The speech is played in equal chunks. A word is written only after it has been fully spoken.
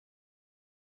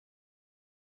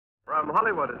From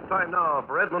Hollywood, it's time now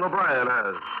for Edmund O'Brien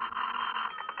as...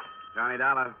 Johnny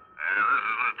Dollar. This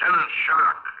is Lieutenant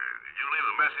Shock. Did you leave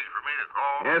a message for me to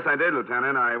call? Yes, I did,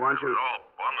 Lieutenant. I want you... It was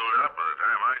all bundled up by the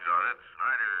time I got it.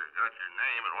 Snyder got your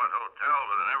name and what hotel,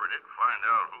 but I never did find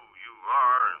out who you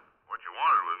are and what you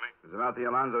wanted with me. It's about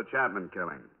the Alonzo Chapman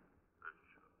killing.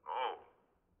 Oh.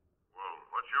 Well,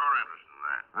 what's your interest in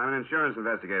that? I'm an insurance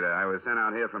investigator. I was sent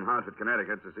out here from Hartford,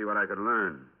 Connecticut to see what I could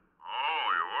learn. Oh,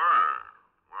 you were?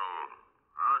 Well,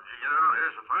 how'd you get out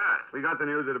here so fast? We got the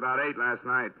news at about 8 last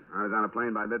night. I was on a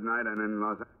plane by midnight and in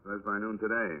Los Angeles by noon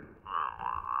today.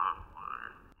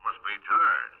 Must be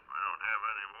tired. I don't have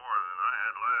any more than I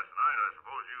had last night. I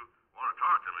suppose you want to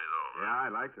talk to me, though. Yeah,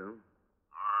 I'd like to.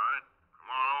 All right.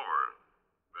 Come on over.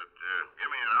 But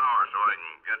give me an hour so I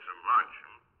can get some lunch.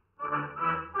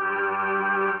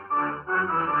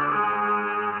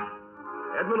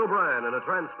 Edmund O'Brien in a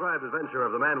transcribed adventure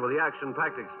of the man with the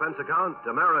action-packed expense account,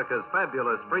 America's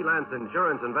fabulous freelance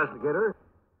insurance investigator.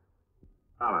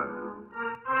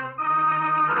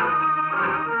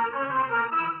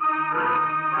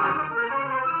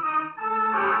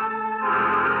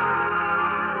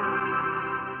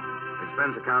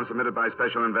 Expense account submitted by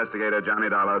Special Investigator Johnny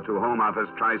Dollar to Home Office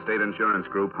Tri-State Insurance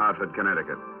Group, Hartford,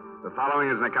 Connecticut. The following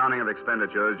is an accounting of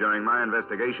expenditures during my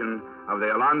investigation of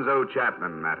the Alonzo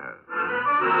Chapman matter.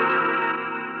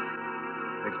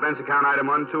 Expense account item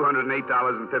 1, $208.50,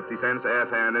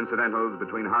 airfare and incidentals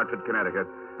between Hartford, Connecticut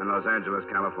and Los Angeles,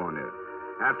 California.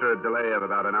 After a delay of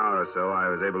about an hour or so, I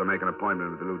was able to make an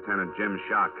appointment with Lieutenant Jim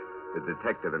Shock, the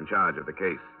detective in charge of the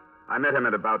case. I met him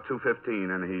at about 2:15,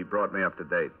 and he brought me up to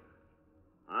date.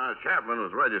 Chapman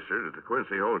was registered at the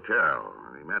Quincy Hotel.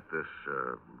 He met this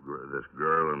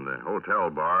girl in the hotel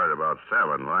bar at about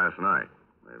 7 last night.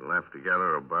 They left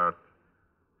together about,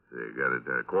 got it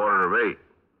at 7:45.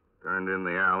 Turned in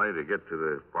the alley to get to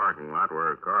the parking lot where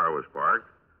her car was parked,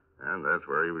 and that's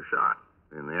where he was shot,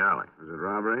 in the alley. Was it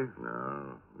robbery?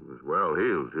 No, he was well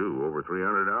heeled, too, over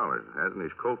 $300. Had in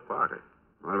his coat pocket.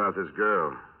 What about this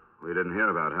girl? We didn't hear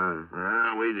about her.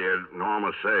 Well, we did.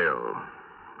 Norma Sale.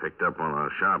 Picked up on a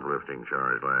shoplifting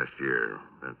charge last year.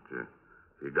 But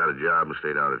she got a job and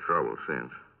stayed out of trouble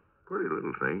since. Pretty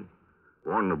little thing.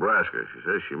 Born in Nebraska. She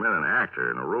says she met an actor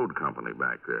in a road company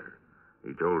back there.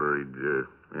 He told her he'd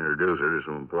introduce her to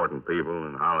some important people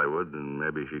in Hollywood, and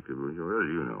maybe she could... Well,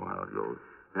 you know how it goes.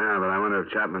 Yeah, but I wonder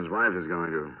if Chapman's wife is going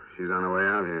to. She's on her way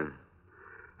out here.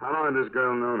 How long had this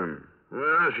girl known him?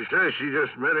 Well, she says she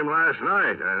just met him last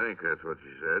night. I think that's what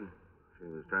she said. She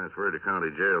was transferred to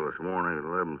county jail this morning at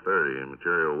 11:30 in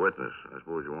material witness. I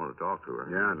suppose you want to talk to her.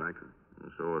 Yeah, I'd like to.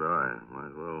 And so would I. Might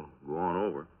as well go on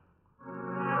over.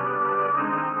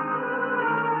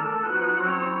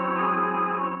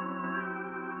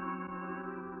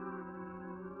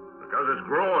 Because it's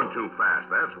growing too fast.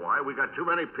 That's why. We got too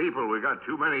many people. We got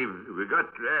too many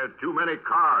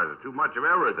cars. Too much of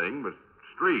everything but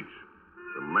streets.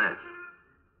 It's a mess.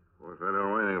 Of course, I don't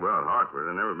know anything about Hartford.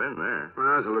 I've never been there.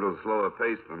 Well, it's a little slower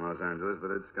paced than Los Angeles, but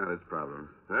it's got its problems.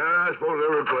 I suppose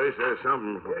every place has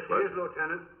something. Yes, she is,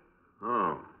 Lieutenant.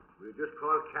 Oh. We just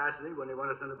called Cassidy when they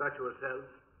want to send her back to herself.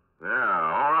 Yeah,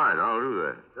 all right. I'll do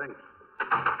that. Thanks.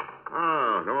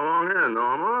 Oh, come along in,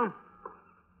 Norma.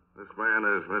 This man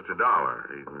is Mr. Dollar.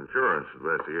 He's an insurance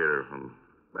investigator from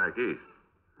back east.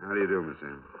 How do you do, Miss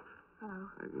Ann? Hello.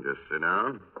 You can just sit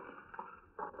down.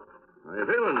 How you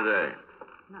feeling today?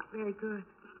 Not very good.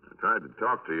 I tried to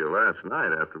talk to you last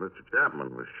night after Mr.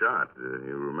 Chapman was shot.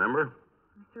 You remember?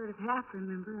 I sort of half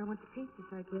remember. I went to pieces,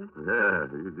 I guess.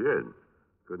 Yeah, you did.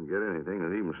 Couldn't get anything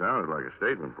that even sounded like a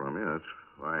statement from you. That's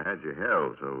why I had you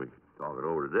held, so we could talk it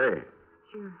over today.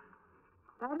 Sure.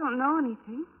 I don't know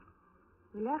anything.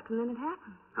 We left and then it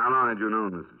happened. How long had you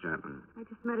known Mr. Chapman? I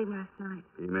just met him last night.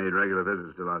 He made regular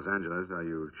visits to Los Angeles. Are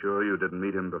you sure you didn't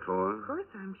meet him before? Of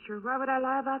course I'm sure. Why would I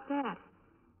lie about that?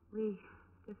 We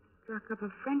just struck up a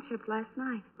friendship last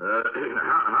night.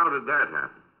 How did that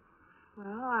happen?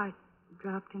 Well, I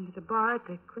dropped into the bar at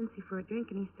the Quincy for a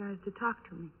drink, and he started to talk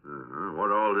to me.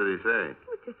 What all did he say? It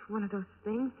was just one of those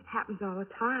things that happens all the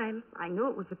time. I knew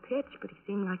it was a pitch, but he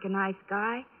seemed like a nice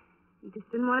guy. He just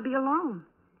didn't want to be alone.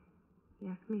 He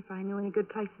asked me if I knew any good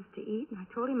places to eat, and I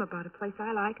told him about a place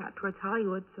I like out towards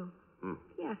Hollywood, so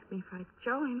he asked me if I'd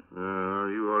show him.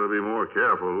 You ought to be more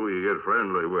careful who you get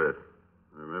friendly with.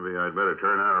 Or maybe I'd better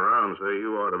turn that around and say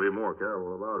you ought to be more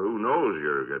careful about who knows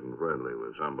you're getting friendly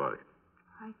with somebody.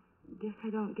 I guess I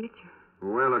don't get you.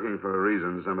 Well, we're looking for a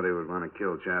reason somebody would want to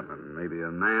kill Chapman. Maybe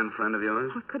a man friend of yours?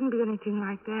 Well, it couldn't be anything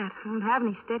like that. I don't have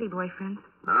any steady boyfriends.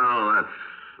 No, that's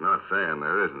not saying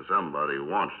there isn't somebody who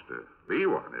wants to be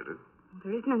one, is it?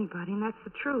 There isn't anybody, and that's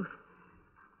the truth.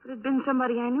 If it had been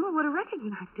somebody I knew, I would have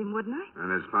recognized him, wouldn't I?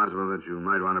 And it's possible that you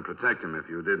might want to protect him if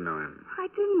you did know him. I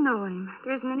didn't know him.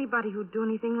 There isn't anybody who'd do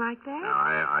anything like that. Now,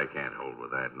 I can't hold with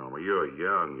that, Norma. You're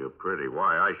young, you're pretty.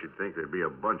 Why, I should think there'd be a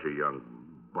bunch of young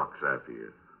bucks after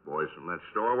you. Boys from that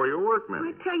store where you work, I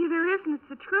maybe. tell you, there isn't. It's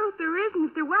the truth. There isn't.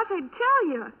 If there was, I'd tell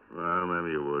you. Well,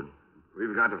 maybe you would.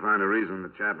 We've got to find a reason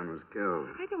that Chapman was killed.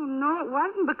 I don't know. It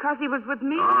wasn't because he was with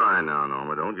me. All right now,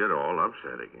 Norma. Don't get all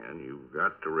upset again. You've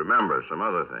got to remember some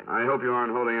other things. I hope you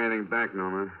aren't holding anything back,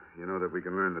 Norma. You know that we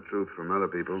can learn the truth from other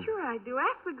people. Sure I do.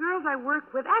 Ask the girls I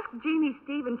work with. Ask Jeannie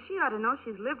Stevens. She ought to know.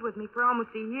 She's lived with me for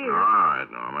almost a year. All right,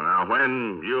 Norma. Now,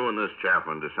 when you and this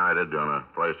Chapman decided on a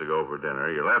place to go for dinner,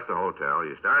 you left the hotel.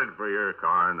 You started for your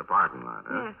car in the parking lot,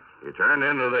 huh? Yes. You turned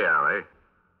into the alley,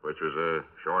 which was a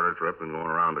shorter trip than going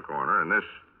around the corner, and this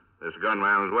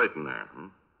gunman was waiting there.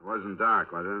 It wasn't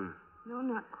dark, was it? No,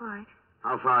 not quite.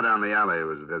 How far down the alley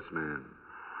was this man?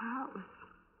 Well, it was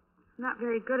not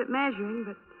very good at measuring,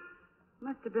 but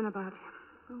must have been about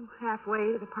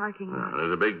halfway to the parking lot.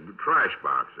 There's a big trash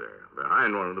box there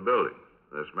behind one of the buildings.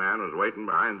 This man was waiting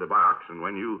behind the box, and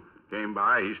when you came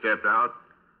by, he stepped out,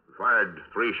 fired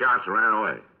 3 shots, and ran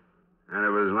away. And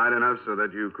it was light enough so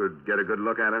that you could get a good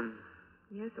look at him?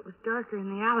 Yes, it was darker in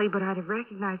the alley, but I'd have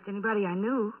recognized anybody I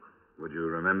knew. Would you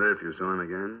remember if you saw him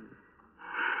again?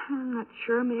 I'm not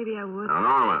sure. Maybe I would. Now,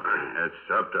 Norma, it's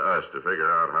up to us to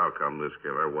figure out how come this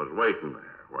killer was waiting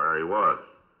there, where he was.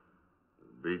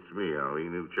 It beats me how he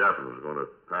knew Chapman was going to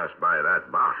pass by that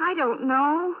box. I don't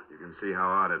know. You can see how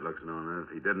odd it looks, Norma. If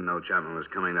he didn't know Chapman was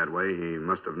coming that way, he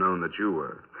must have known that you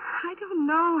were. I don't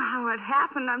know how it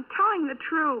happened. I'm telling the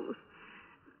truth.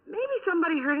 Maybe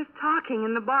somebody heard us talking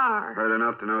in the bar. Heard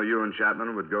enough to know you and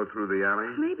Chapman would go through the alley?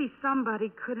 Maybe somebody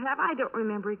could have. I don't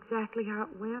remember exactly how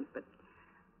it went, but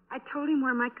I told him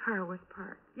where my car was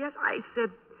parked. Yes, I said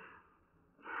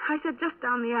just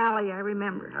down the alley, I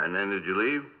remember. And then did you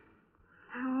leave?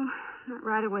 Oh, not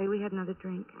right away. We had another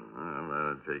drink. Well,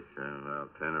 that'll take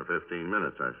about 10 or 15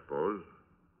 minutes, I suppose.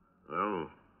 Well,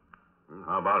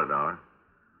 how about $1?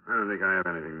 I don't think I have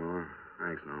anything more.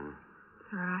 Thanks, Norma.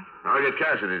 All right. I'll get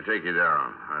Cassidy to take you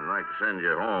down. I'd like to send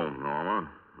you home, Norma.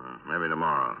 Maybe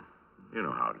tomorrow. You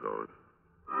know how it goes.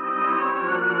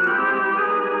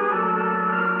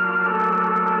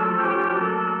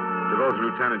 To both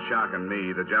Lieutenant Shock and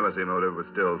me, the jealousy motive was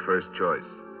still first choice.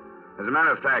 As a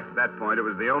matter of fact, at that point, it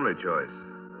was the only choice.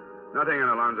 Nothing in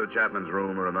Alonzo Chapman's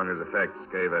room or among his effects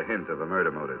gave a hint of a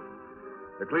murder motive.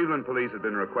 The Cleveland police had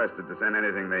been requested to send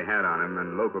anything they had on him,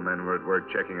 and local men were at work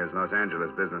checking his Los Angeles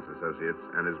business associates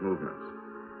and his movements.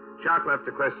 Shock left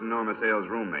to question Norma Sale's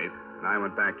roommate, and I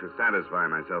went back to satisfy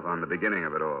myself on the beginning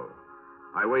of it all.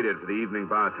 I waited for the evening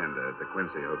bartender at the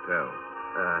Quincy Hotel.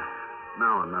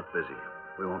 No, I'm not busy.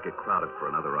 We won't get crowded for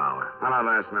another hour. How about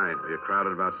last night? Were you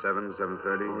crowded about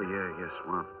 7:30? Oh, yes,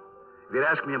 well. If you'd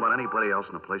asked me about anybody else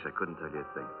in the place, I couldn't tell you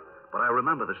a thing. But I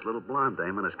remember this little blonde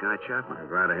dame and this guy Chapman.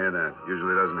 I'm glad to hear that.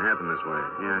 Usually doesn't happen this way.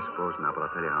 Yeah, I suppose not, but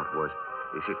I'll tell you how it was.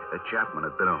 You see, Chapman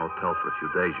had been in a hotel for a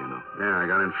few days, you know. Yeah, I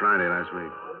got in Friday last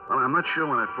week. Well, I'm not sure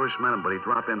when I first met him, but he'd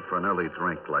drop in for an early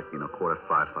drink, like,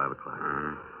 5:45, 5 o'clock.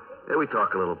 Uh-huh. Yeah, we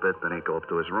talk a little bit, then he'd go up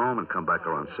to his room and come back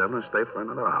around 7 and stay for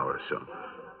another hour or so.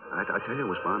 I tell you, it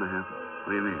was bound to happen.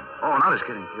 What do you mean? Oh, not his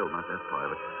getting killed, not that part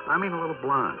of it. I mean a little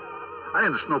blonde. I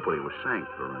didn't snoop what he was saying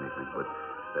to her or anything, but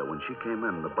when she came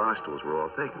in, the bar stools were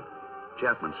all taken.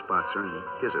 Chapman spots her and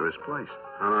gives her his place.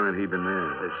 How long had he been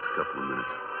there? Just a couple of minutes.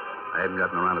 I hadn't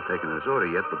gotten around to taking his order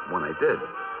yet, but when I did,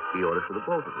 he ordered for the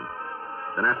both of them.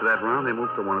 Then after that round, they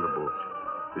moved to one of the booths.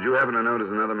 Did you happen to notice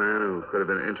another man who could have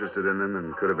been interested in them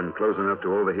and could have been close enough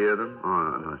to overhear them?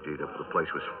 Oh, no, gee, the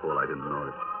place was full. I didn't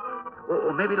notice.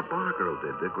 Or maybe the bar girl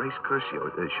did, Grace Curcio.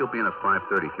 She'll be in at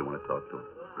 5:30 if you want to talk to her.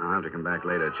 I'll have to come back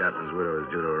later. Chapman's widow is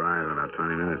due to arrive in about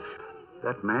 20 minutes.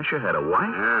 That masher had a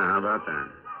wife? Yeah, how about that?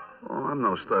 Oh, I'm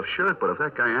no stuffed shirt, but if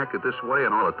that guy acted this way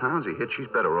in all the towns he hit, she's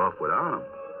better off without him.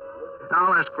 Now,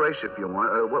 I'll ask Grace if you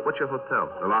want. What's your hotel?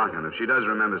 The Larkin. If she does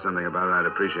remember something about it, I'd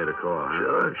appreciate a call.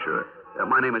 Huh? Sure.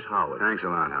 My name is Howard. Thanks a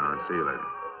lot, Howard. See you later.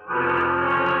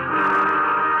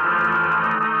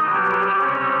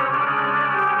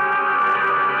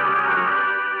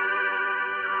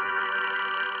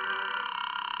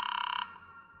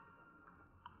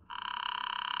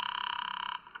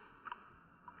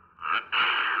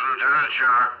 Lieutenant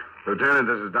Shock. Lieutenant,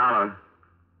 this is Dollar.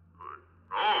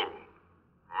 Oh,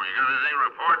 you got anything to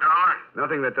report, Dollar?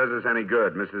 Nothing that does us any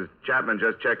good. Mrs. Chapman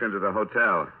just checked into the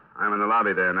hotel. I'm in the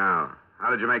lobby there now. How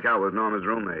did you make out with Norma's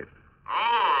roommate?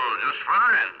 Oh, just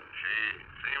fine. She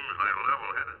seems like a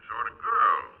level-headed sort of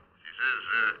girl. She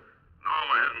says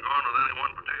Norma hasn't gone with any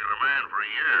one particular man for a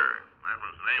year. That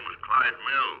was the name name was Clyde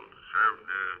Mills. Served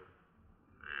a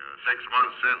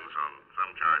 6-month sentence on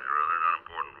some charge or other, not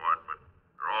important what, but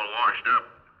they're all washed up.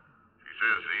 She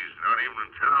says he's not even in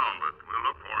town, but we'll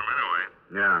look for him anyway.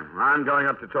 Yeah, I'm going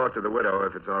up to talk to the widow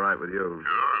if it's all right with you. Sure,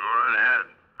 go right ahead.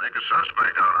 Make a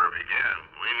suspect out of her if you can.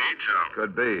 We need some.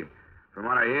 Could be. From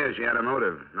what I hear, she had a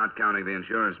motive, not counting the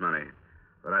insurance money.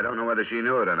 But I don't know whether she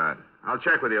knew it or not. I'll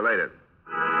check with you later.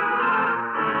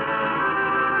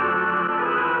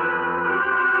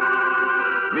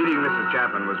 Meeting Mrs.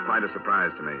 Chapman was quite a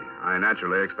surprise to me. I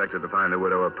naturally expected to find the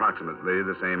widow approximately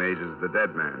the same age as the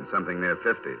dead man, something near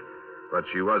 50. But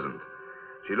she wasn't.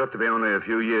 She looked to be only a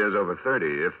few years over 30,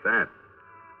 if that.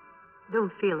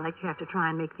 Don't feel like you have to try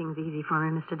and make things easy for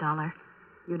me, Mr. Dollar.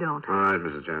 You don't. All right,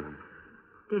 Mrs. Chapman.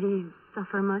 Did he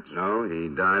suffer much? No, he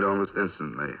died almost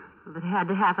instantly. If it had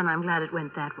to happen, I'm glad it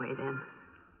went that way then.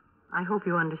 I hope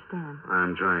you understand.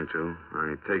 I'm trying to.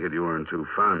 I take it you weren't too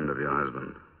fond of your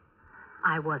husband.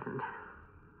 I wasn't.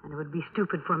 And it would be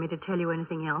stupid for me to tell you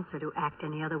anything else or to act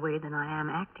any other way than I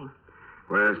am acting.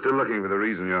 We're still looking for the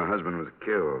reason your husband was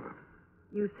killed.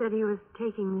 You said he was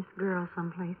taking this girl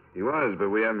someplace. He was, but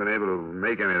we haven't been able to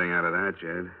make anything out of that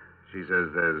yet. She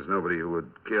says there's nobody who would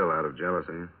kill out of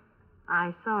jealousy.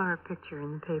 I saw her picture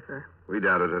in the paper. We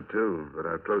doubted it, too, but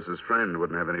our closest friend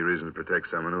wouldn't have any reason to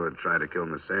protect someone who had tried to kill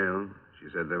Miss Sale. She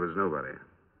said there was nobody.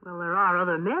 Well, there are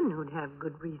other men who'd have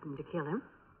good reason to kill him.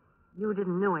 You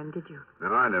didn't know him, did you?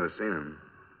 No, I'd never seen him.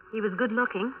 He was good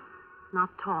looking. Not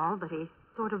tall, but he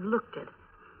sort of looked it.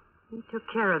 He took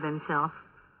care of himself.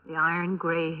 The iron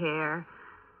gray hair.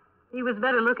 He was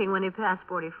better looking when he passed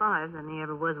 45 than he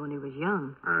ever was when he was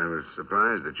young. I was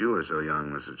surprised that you were so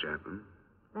young, Mrs. Chapman.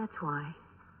 That's why.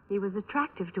 He was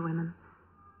attractive to women.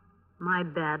 My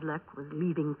bad luck was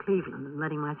leaving Cleveland and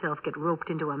letting myself get roped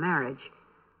into a marriage.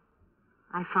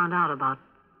 I found out about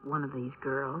one of these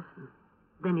girls, and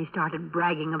then he started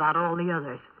bragging about all the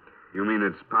others. You mean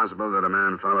it's possible that a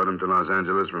man followed him to Los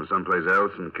Angeles from someplace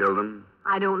else and killed him?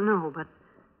 I don't know, but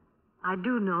I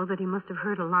do know that he must have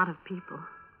hurt a lot of people.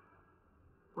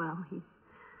 Well,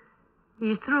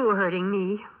 he's through hurting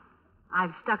me.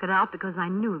 I've stuck it out because I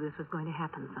knew this was going to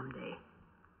happen someday.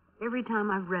 Every time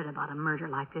I've read about a murder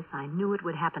like this, I knew it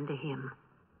would happen to him.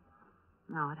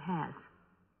 Now it has.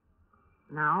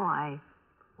 Now I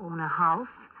own a house.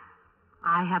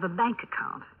 I have a bank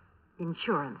account.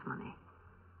 Insurance money.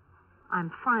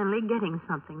 I'm finally getting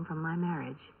something from my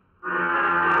marriage.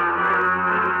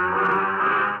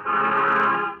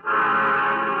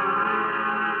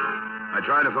 I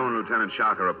tried to phone Lieutenant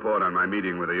Shock a report on my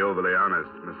meeting with the overly honest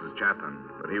Mrs. Chapman,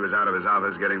 but he was out of his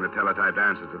office getting the teletyped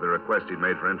answer to the request he'd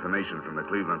made for information from the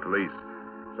Cleveland police.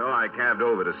 So I cabbed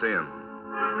over to see him.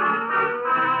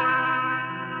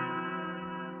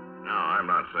 Now, I'm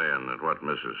not saying that what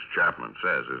Mrs. Chapman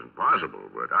says isn't possible,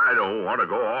 but I don't want to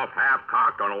go off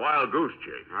half-cocked on a wild goose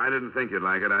chase. I didn't think you'd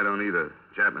like it. I don't either.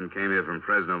 Chapman came here from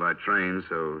Fresno by train,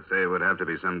 so say it would have to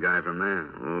be some guy from there.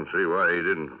 We'll see why he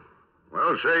didn't.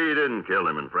 Well, say he didn't kill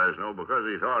him in Fresno because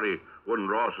he thought he wouldn't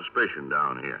draw suspicion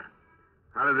down here.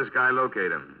 How did this guy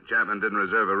locate him? Chapman didn't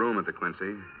reserve a room at the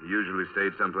Quincy. He usually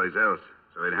stayed someplace else,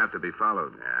 so he'd have to be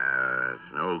followed. That's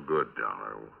no good,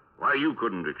 Dollar. Why, you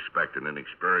couldn't expect an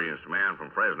inexperienced man from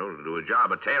Fresno to do a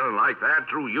job of tailing like that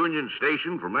through Union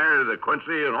Station from there to the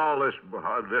Quincy and all this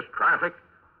traffic?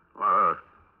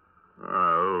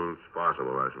 It's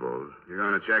possible, I suppose. You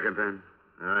going to check it, then?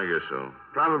 I guess so.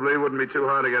 Probably wouldn't be too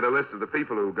hard to get a list of the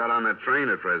people who got on that train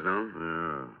at Fresno.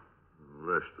 Yeah,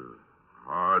 list is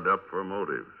hard up for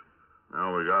motives.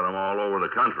 Now we got them all over the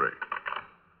country.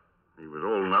 He was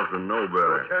old enough to know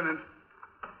better. Lieutenant,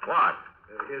 What?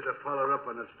 here's a follow-up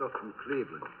on the stuff from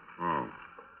Cleveland. Oh,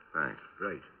 thanks.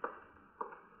 Right.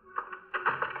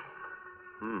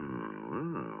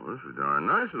 Well, this is darn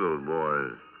nice of those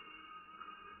boys.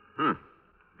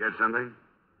 Get something?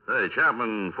 Say,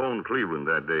 Chapman phoned Cleveland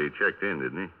that day. He checked in,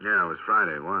 didn't he? Yeah, it was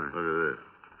Friday. Why? Look at this.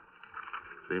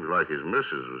 Seems like his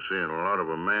missus was seeing a lot of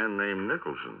a man named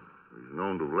Nicholson. He's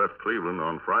known to have left Cleveland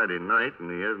on Friday night, and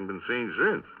he hasn't been seen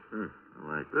since. I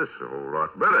like this a whole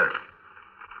lot better.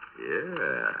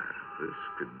 Yeah, this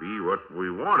could be what we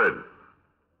wanted.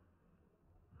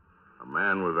 A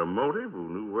man with a motive who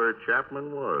knew where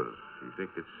Chapman was. You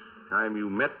think it's time you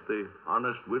met the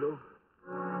honest widow?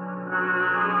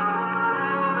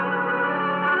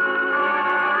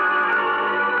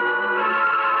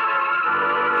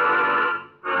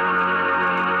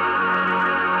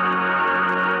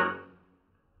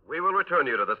 We will return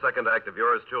you to the second act of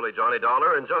yours truly, Johnny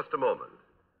Dollar, in just a moment.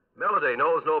 Melody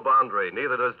knows no boundary,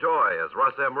 neither does joy, as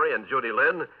Russ Emery and Judy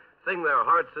Lynn sing their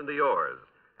hearts into yours.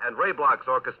 And Ray Bloch's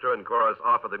orchestra and chorus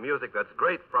offer the music that's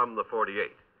great from the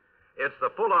 48. It's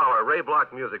the full-hour Ray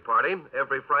Block music party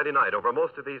every Friday night over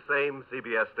most of these same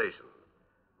CBS stations.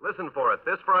 Listen for it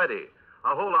this Friday,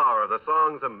 a whole hour of the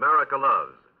songs America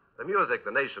loves, the music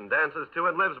the nation dances to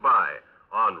and lives by,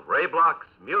 on Ray Block's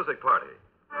Music Party.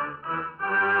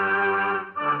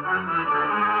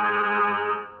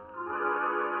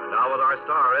 Now with our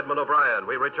star, Edmund O'Brien,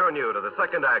 we return you to the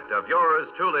second act of yours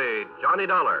truly, Johnny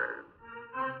Dollar.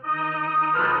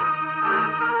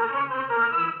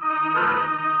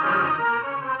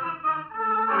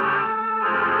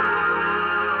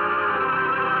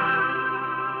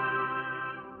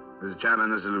 Mrs.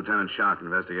 Chapman, this is Lieutenant Shark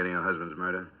investigating your husband's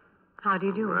murder. How do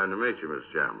you do? Glad to meet you, Miss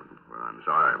Chapman. Well, I'm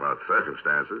sorry about the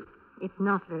circumstances. It's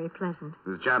not very pleasant.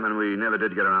 Mrs. Chapman, we never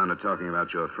did get around to talking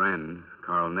about your friend,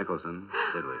 Carl Nicholson,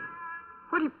 did we?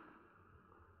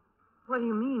 What do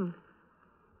you mean?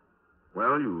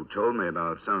 Well, you told me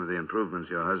about some of the improvements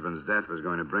your husband's death was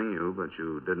going to bring you, but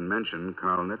you didn't mention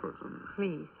Carl Nicholson.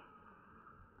 Please.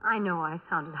 I know I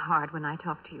sounded hard when I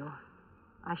talked to you.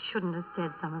 I shouldn't have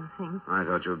said some of the things. I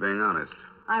thought you were being honest.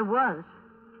 I was.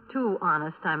 Too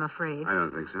honest, I'm afraid. I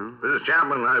don't think so. Mrs.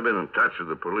 Chapman, I've been in touch with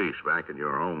the police back in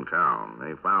your hometown.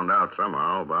 They found out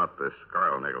somehow about this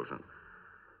Carl Nicholson.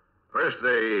 First,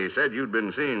 they said you'd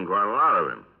been seeing quite a lot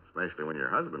of him, especially when your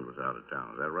husband was out of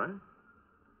town. Is that right?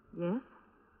 Yes,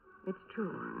 it's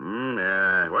true.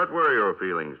 Yeah. What were your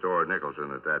feelings toward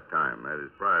Nicholson at that time? That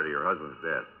is, prior to your husband's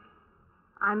death.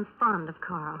 I'm fond of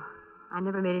Carl. I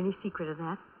never made any secret of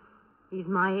that. He's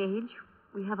my age.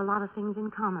 We have a lot of things in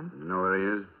common. You know where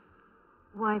he is?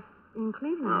 Why, in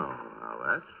Cleveland. Oh, well,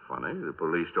 that's funny. The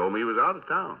police told me he was out of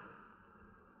town.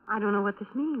 I don't know what this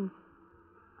means.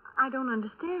 I don't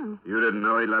understand. You didn't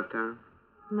know he left town?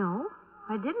 No,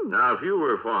 I didn't. Now, if you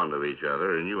were fond of each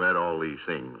other and you had all these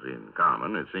things in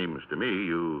common, it seems to me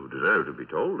you deserve to be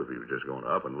told if he was just going to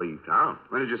up and leave town.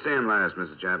 When did you see him last,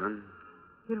 Mrs. Chapman?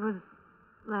 It was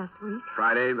last week.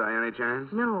 Friday, by any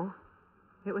chance? No.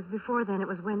 It was before then. It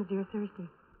was Wednesday or Thursday.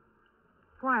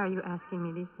 Why are you asking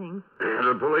me these things?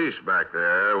 The police back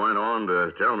there went on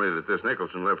to tell me that this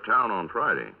Nicholson left town on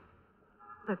Friday.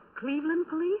 The Cleveland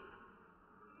police?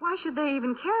 Why should they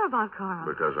even care about Carl?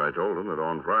 Because I told them that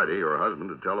on Friday your husband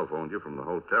had telephoned you from the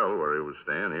hotel where he was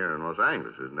staying here in Los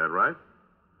Angeles. Isn't that right?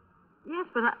 Yes,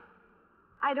 but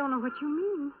I don't know what you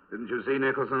mean. Didn't you see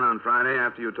Nicholson on Friday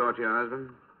after you talked to your husband?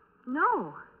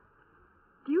 No.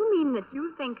 Do you mean that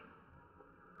you think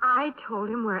I told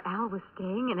him where Al was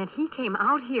staying and that he came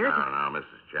out here to... Now,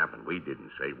 Mrs. Chapman, we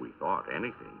didn't say we thought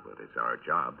anything, but it's our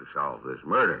job to solve this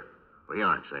murder. We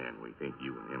aren't saying we think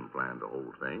you and him planned the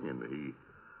whole thing and that he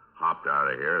hopped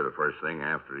out of here the first thing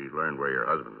after he learned where your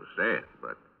husband was staying.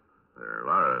 But there are a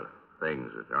lot of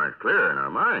things that aren't clear in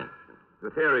our minds. The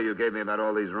theory you gave me about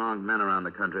all these wronged men around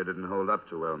the country didn't hold up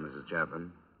too well, Mrs.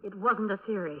 Chapman. It wasn't a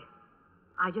theory.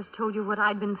 I just told you what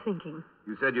I'd been thinking.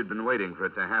 You said you'd been waiting for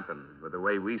it to happen. But the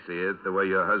way we see it, the way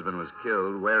your husband was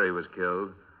killed, where he was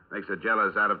killed, makes a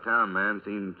jealous out-of-town man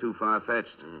seem too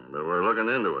far-fetched. But we're looking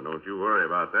into it. Don't you worry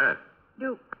about that.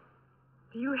 Do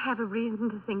you have a reason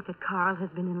to think that Carl has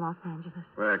been in Los Angeles?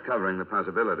 We're covering the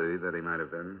possibility that he might have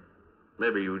been.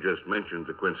 Maybe you just mentioned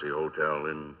the Quincy Hotel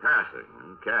in passing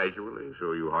and casually,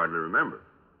 so you hardly remember.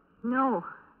 No.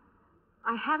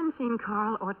 I haven't seen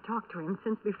Carl or talked to him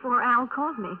since before Al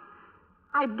called me.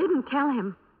 I didn't tell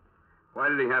him. Why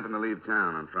did he happen to leave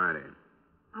town on Friday?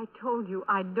 I told you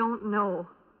I don't know.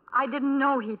 I didn't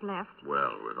know he'd left.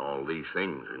 Well, with all these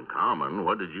things in common,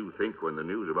 what did you think when the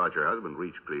news about your husband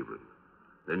reached Cleveland?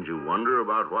 Didn't you wonder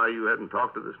about why you hadn't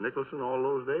talked to this Nicholson all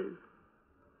those days?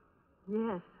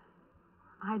 Yes,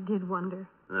 I did wonder.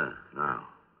 Now,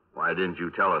 why didn't you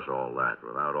tell us all that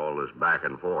without all this back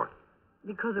and forth?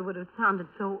 Because it would have sounded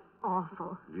so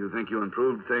awful. Do you think you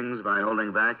improved things by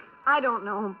holding back? I don't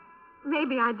know.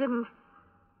 Maybe I didn't.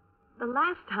 The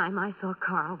last time I saw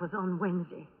Carl was on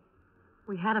Wednesday.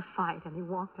 We had a fight and he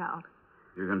walked out.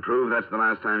 You can prove that's the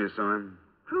last time you saw him?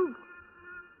 Prove?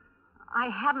 I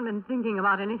haven't been thinking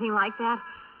about anything like that.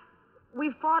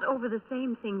 We fought over the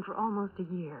same thing for almost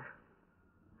a year.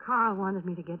 Carl wanted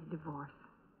me to get a divorce,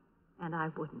 and I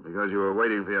wouldn't. Because you were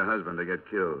waiting for your husband to get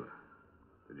killed.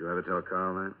 Did you ever tell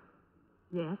Carl that?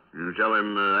 Yes. You tell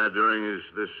him that during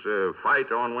this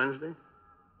fight on Wednesday?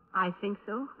 I think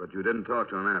so. But you didn't talk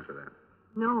to him after that?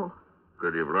 No.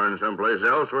 Could you have learned someplace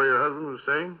else where your husband was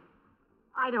staying?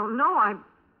 I don't know.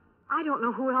 I don't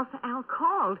know who else Al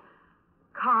called.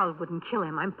 Carl wouldn't kill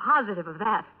him. I'm positive of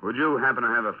that. Would you happen to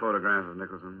have a photograph of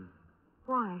Nicholson?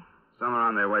 Why? Some are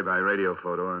on their way by radio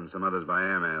photo and some others by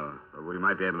airmail. But we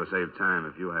might be able to save time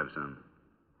if you have some.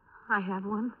 I have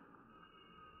one.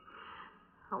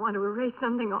 I want to erase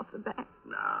something off the back.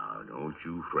 Now, don't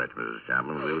you fret, Mrs.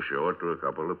 Chapman. We'll show it to a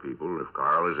couple of people. If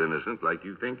Carl is innocent like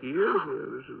you think he is,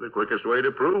 this is the quickest way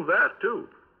to prove that, too.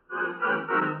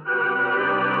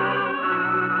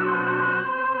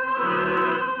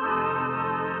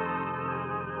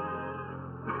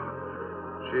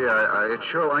 Gee, I'd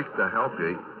sure like to help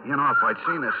you. You know, if I'd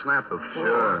seen her snap before.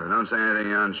 Sure. Don't say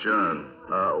anything you're unsure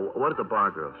of. What did the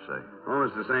bar girl say?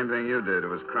 Almost the same thing you did.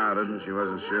 It was crowded, and she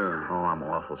wasn't sure. Oh, I'm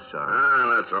awful sorry.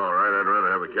 That's all right. I'd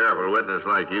rather have a careful witness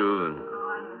like you than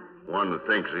one that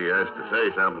thinks he has to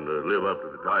say something to live up to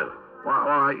the title.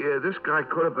 Well, yeah, this guy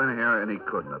could have been here, and he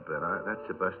couldn't have been. That's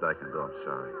the best I can do. I'm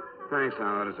sorry. Thanks,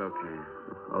 Howard. It's okay.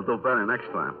 I'll do better next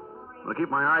time. I'll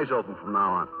keep my eyes open from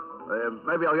now on.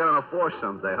 Maybe I'll get on a force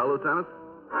someday, huh, Lieutenant?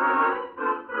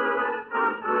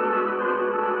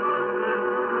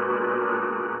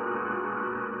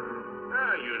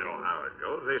 You know how it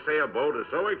goes. They say a boat is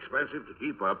so expensive to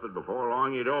keep up that before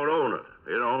long you don't own it.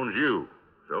 It owns you.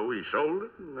 So we sold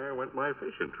it, and there went my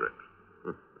fishing trip.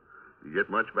 You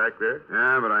get much back there?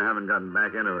 Yeah, but I haven't gotten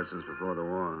back into it since before the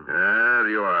war. Yeah,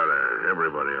 you ought to.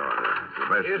 Everybody ought to. It's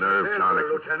the best Here's nerve the tonic.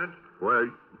 Lieutenant.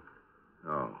 Well,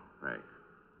 oh, thanks.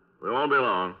 We won't be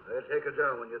long. Take it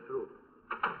down when you're through.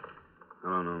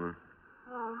 Hello, Norma.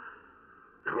 Oh,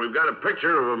 We've got a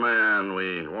picture of a man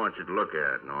we want you to look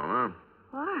at, Norma.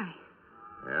 why?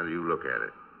 Well, you look at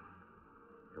it.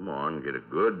 Come on, get a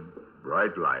good,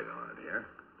 bright light on it here.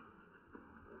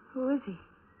 Who is he?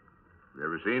 You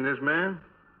ever seen this man?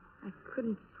 I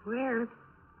couldn't swear,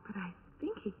 but I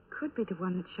think he could be the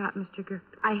one that shot Mr. Girk.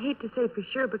 I hate to say for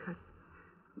sure because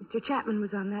Mr. Chapman was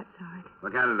on that side.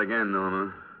 Look at it again,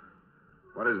 Norma.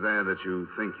 What is there that you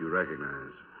think you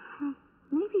recognize?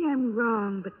 Maybe I'm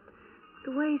wrong, but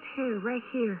the way his hair, right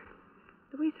here,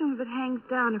 the way some of it hangs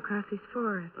down across his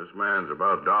forehead. This man's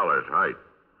about Dollar's height.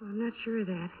 Well, I'm not sure of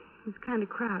that. He's kind of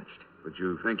crouched. But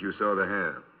you think you saw the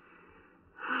hair?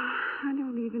 I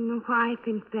don't even know why I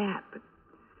think that, but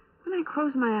when I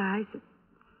close my eyes, it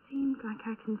seems like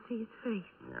I can see his face.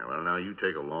 Yeah, well, now you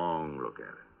take a long look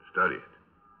at it. Study it.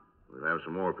 We'll have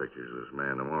some more pictures of this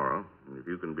man tomorrow. And if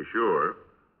you can be sure,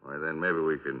 why, then maybe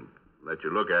we can let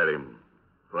you look at him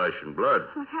flesh and blood.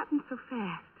 What happened so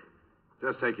fast?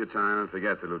 Just take your time and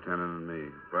forget the lieutenant and me.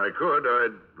 If I could,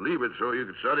 I'd leave it so you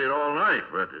could study it all night,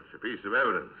 but it's a piece of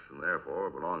evidence, and therefore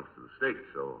belongs to the state,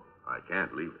 so I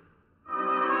can't leave it.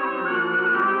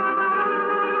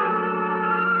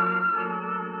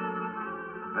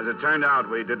 As it turned out,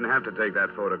 we didn't have to take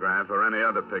that photograph or any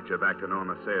other picture back to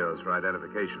Norma Sales for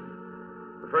identification.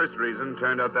 The first reason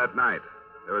turned up that night.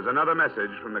 There was another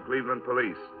message from the Cleveland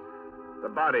police. The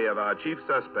body of our chief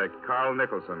suspect, Carl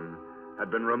Nicholson, had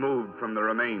been removed from the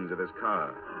remains of his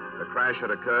car. The crash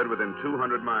had occurred within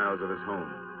 200 miles of his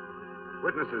home.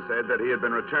 Witnesses said that he had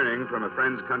been returning from a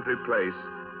friend's country place,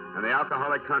 and the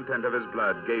alcoholic content of his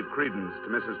blood gave credence to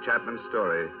Mrs. Chapman's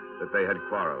story that they had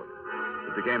quarreled.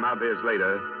 It became obvious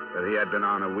later that he had been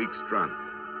on a week's drunk.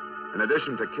 In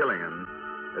addition to killing him,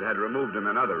 it had removed him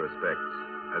in other respects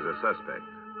as a suspect.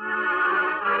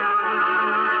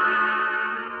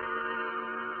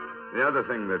 The other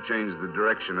thing that changed the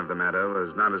direction of the matter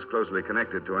was not as closely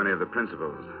connected to any of the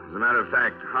principals. As a matter of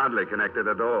fact, hardly connected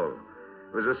at all.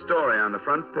 It was a story on the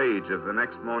front page of the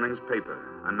next morning's paper.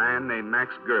 A man named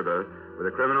Max Gerber, with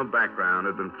a criminal background,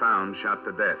 had been found shot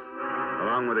to death.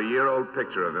 Along with a year-old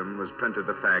picture of him was printed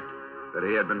the fact that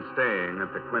he had been staying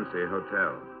at the Quincy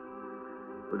Hotel.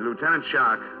 With Lieutenant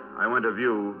Shark, I went to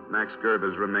view Max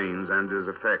Gerber's remains and his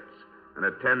effects, and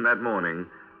at 10 that morning,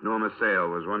 Norma Sale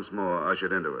was once more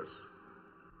ushered into us.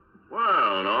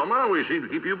 Well, Norma, we seem to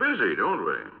keep you busy, don't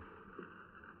we?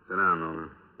 Sit down, Norma.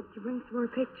 Did you bring some more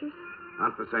pictures?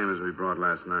 Not the same as we brought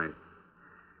last night.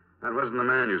 That wasn't the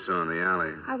man you saw in the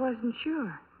alley. I wasn't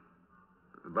sure.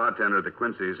 The bartender at the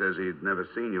Quincy says he'd never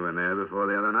seen you in there before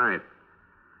the other night.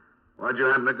 Why'd you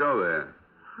happen to go there?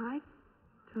 I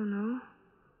don't know.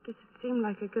 Guess it seemed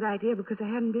like a good idea because I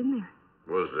hadn't been there.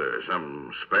 Was there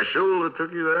something special that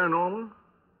took you there, Norma?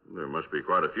 There must be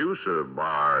quite a few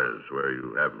bars where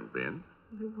you haven't been.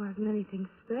 There wasn't anything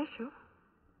special.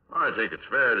 I think it's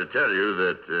fair to tell you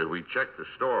that we checked the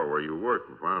store where you worked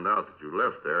and found out that you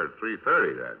left there at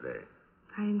 3:30 that day.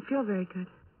 I didn't feel very good.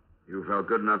 You felt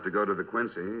good enough to go to the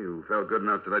Quincy. You felt good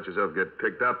enough to let yourself get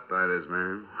picked up by this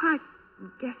man. I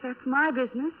guess that's my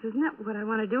business, isn't it? What I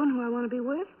want to do and who I want to be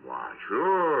with. Why,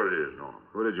 sure it is, Norma.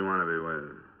 Who did you want to be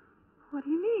with? What do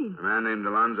you mean? A man named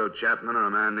Alonzo Chapman or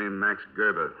a man named Max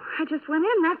Gerber? I just went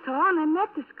in, that's all, and I met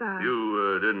this guy.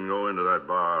 You didn't go into that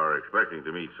bar expecting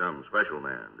to meet some special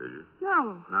man, did you?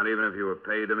 No. Not even if you were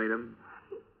paid to meet him?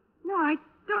 No, I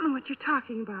don't know what you're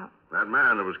talking about. That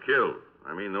man that was killed.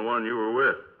 I mean, the one you were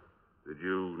with. Did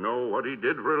you know what he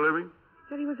did for a living?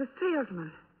 Said he was a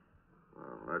salesman.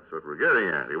 Well, that's what we're getting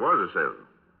at. He was a salesman.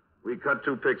 We cut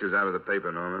 2 pictures out of the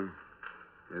paper, Norma.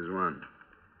 Here's one.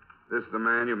 This the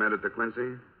man you met at the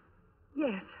Quincy?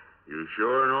 Yes. You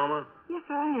sure, Norma? Yes,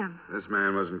 I am. This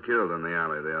man wasn't killed in the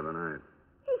alley the other night.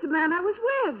 He's the man I was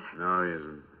with. No, he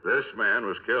isn't. This man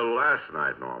was killed last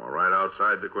night, Norma, right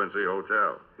outside the Quincy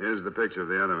Hotel. Here's the picture of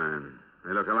the other man.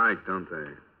 They look alike, don't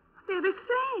they? They're the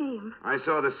same. I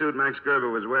saw the suit Max Gerber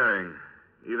was wearing.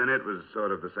 Even it was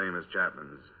sort of the same as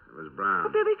Chapman's. It was brown.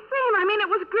 But they're the same. I mean, it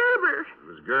was Gerber. It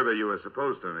was Gerber you were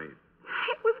supposed to meet.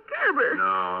 It was Gerber.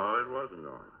 No, it wasn't,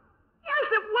 Norma. Yes,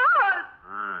 it was.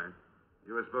 All right.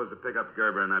 You were supposed to pick up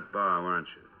Gerber in that bar, weren't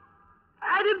you?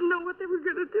 I didn't know what they were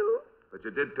going to do. But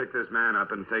you did pick this man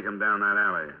up and take him down that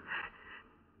alley.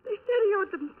 They said he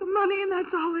owed them some money, and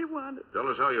that's all they wanted. Tell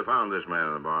us how you found this man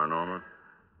in the bar, Norma.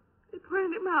 They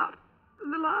pointed him out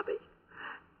in the lobby.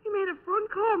 He made a phone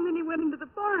call, and then he went into the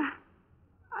bar.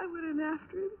 I went in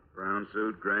after him. Brown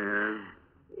suit, gray hair.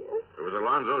 Yes. It was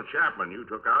Alonzo Chapman you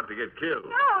took out to get killed.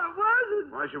 No, it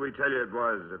wasn't. Why should we tell you it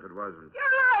was if it wasn't?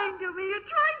 You're lying to me. You're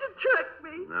trying to trick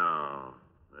me. No,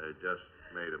 they just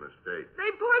made a mistake.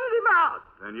 They pointed him out.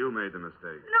 Then you made the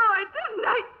mistake. No, I didn't.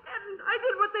 I didn't. I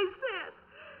did what they said.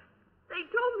 They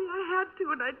told me I had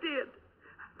to, and I did.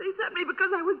 They sent me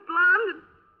because I was blonde,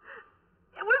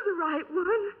 and it was the right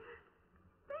one.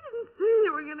 They didn't say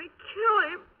they were going to kill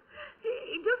him.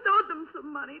 He just owed them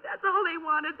some money. That's all they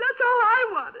wanted. That's all I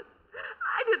wanted.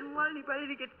 I didn't want anybody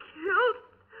to get killed.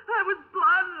 I was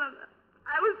blonde, and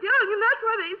I was young, and that's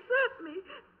why they sent me.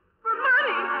 For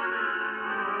money.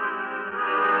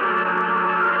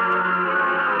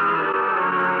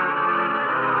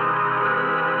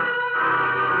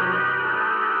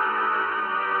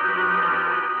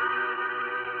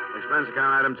 Expense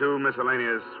account item 2,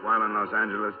 miscellaneous, while in Los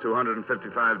Angeles,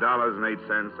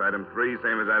 $255.08. Item 3,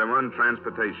 same as item 1,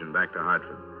 transportation back to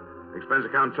Hartford. Expense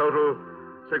account total,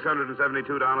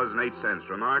 $672.08.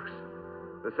 Remarks?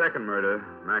 The second murder,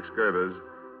 Max Gerber's,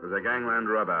 was a gangland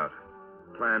rub-out,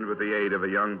 planned with the aid of a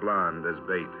young blonde as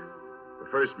bait. The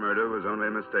first murder was only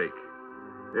a mistake.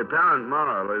 The apparent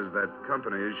moral is that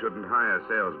companies shouldn't hire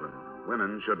salesmen.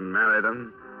 Women shouldn't marry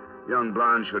them. Young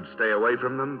blondes should stay away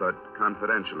from them, but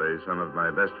confidentially, some of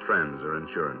my best friends are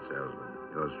insurance salesmen.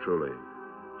 Yours truly,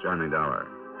 Johnny Dollar.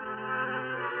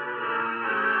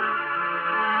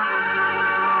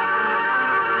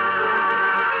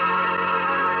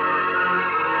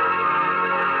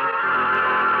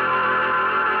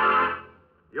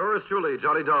 Yours truly,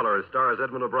 Johnny Dollar, stars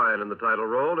Edmund O'Brien in the title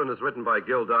role and is written by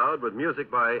Gil Dowd with music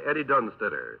by Eddie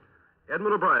Dunstetter.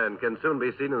 Edmund O'Brien can soon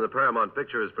be seen in the Paramount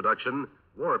Pictures production,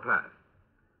 Warpath.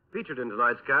 Featured in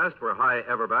tonight's cast were Hy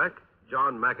Everback,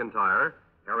 John McIntyre,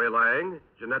 Harry Lang,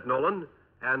 Jeanette Nolan,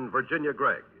 and Virginia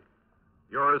Gregg.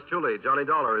 Yours truly, Johnny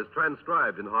Dollar, is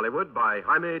transcribed in Hollywood by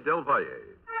Jaime Del Valle.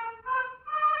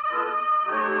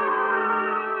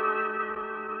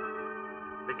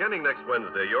 Beginning next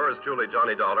Wednesday, yours truly,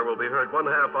 Johnny Dollar, will be heard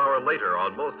 1/2 hour later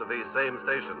on most of these same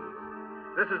stations.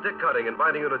 This is Dick Cutting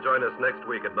inviting you to join us next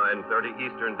week at 9:30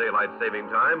 Eastern Daylight Saving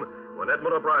Time when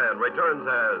Edmund O'Brien returns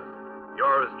as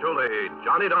yours truly,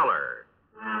 Johnny Dollar.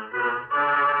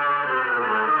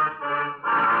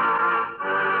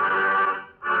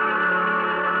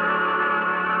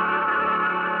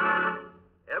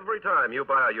 Every time you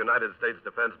buy a United States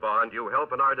defense bond, you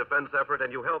help in our defense effort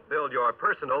and you help build your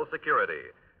personal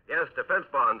security. Yes, defense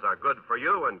bonds are good for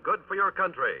you and good for your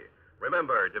country.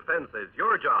 Remember, defense is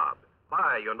your job.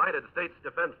 Buy United States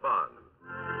defense bonds.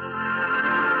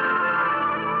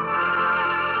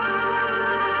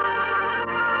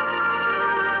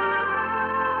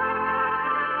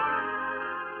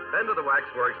 Been to the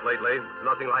waxworks lately. It's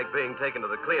nothing like being taken to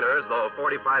the cleaners, though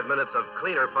 45 minutes of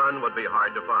cleaner fun would be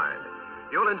hard to find.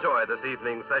 You'll enjoy this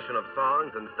evening's session of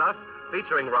songs and stuff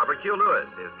featuring Robert Q. Lewis,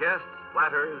 his guests,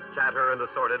 flatters, chatter, and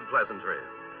assorted pleasantries.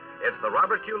 It's the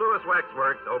Robert Q. Lewis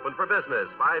Waxworks, open for business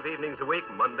 5 evenings a week,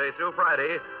 Monday through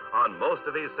Friday, on most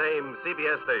of these same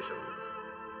CBS stations.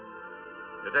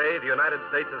 Today, the United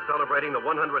States is celebrating the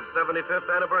 175th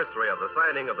anniversary of the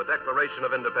signing of the Declaration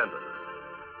of Independence.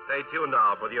 Stay tuned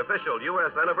now for the official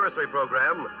U.S. anniversary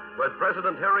program with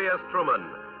President Harry S. Truman,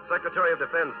 Secretary of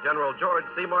Defense General George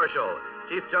C. Marshall,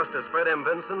 Chief Justice Fred M.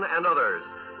 Vinson, and others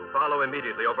who follow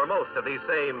immediately over most of these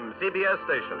same CBS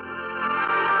stations.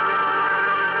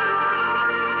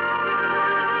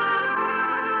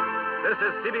 This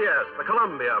is CBS, the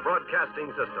Columbia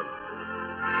Broadcasting System.